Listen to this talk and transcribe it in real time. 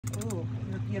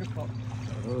Beautiful.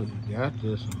 Oh, you got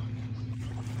this one.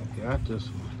 You got this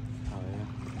one. Oh, yeah.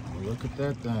 Well, look at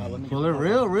that thing. Pull it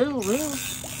real.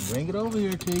 Bring it over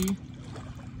here to you.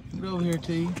 Bring it over here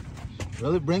to you.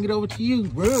 Really, bring it over to you.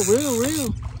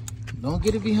 Real. Don't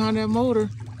get it behind that motor.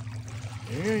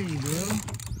 There you go.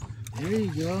 There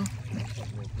you go.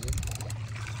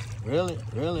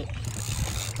 Really.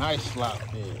 Nice slop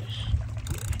fish.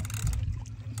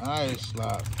 Nice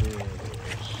slop fish.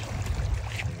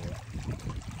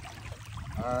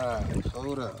 All right,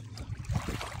 hold up.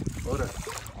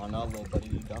 Oh no, little buddy,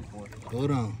 you done for it. Hold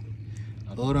on.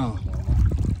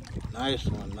 Nice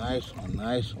one.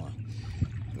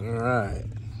 All right.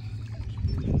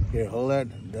 Here, hold that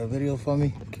video for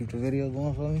me. Keep the video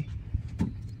going for me.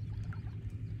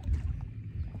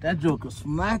 That joker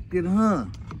smacked it, huh?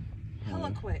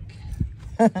 Hella quick.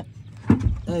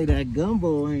 Hey, that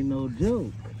gumbo ain't no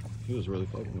joke. He was really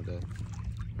fucking with that.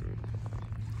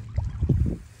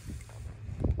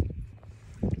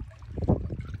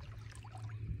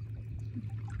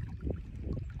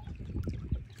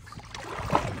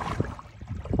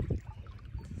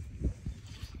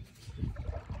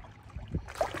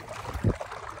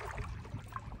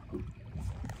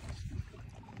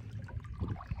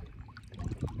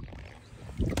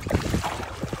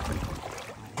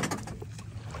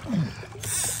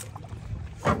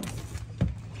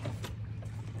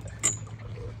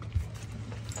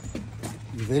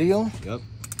 Video? Yep.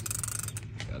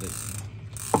 Got it.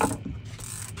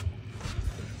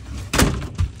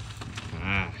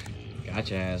 Ah,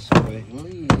 gotcha, ass boy. Oh,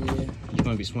 yeah. You're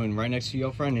gonna be swimming right next to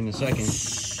your friend in a second.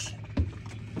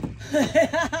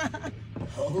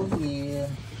 Oh, yeah.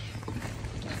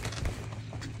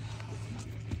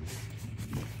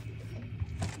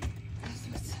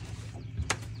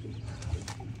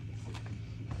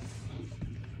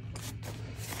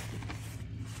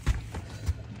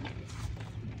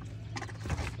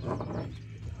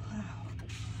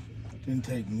 Didn't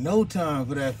take no time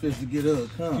for that fish to get up,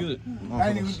 huh? Good. I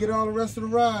didn't even get all the rest of the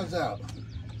rods out.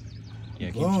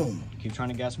 Yeah, Boom. Keep trying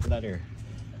to gasp for that air.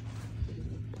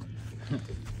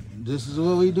 This is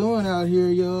what we doing out here,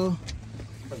 y'all.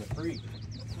 For the freak.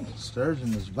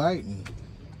 Sturgeon is biting.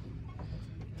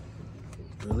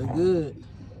 Really good.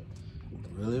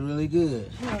 Really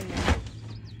good. Hell yeah.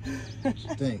 What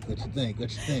you think?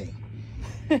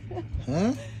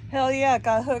 Huh? Hell yeah,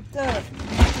 got hooked up.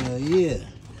 Hell yeah.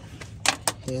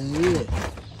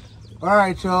 All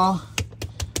right, y'all.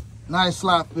 Nice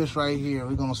slop fish right here.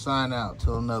 We're gonna sign out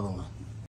till another one.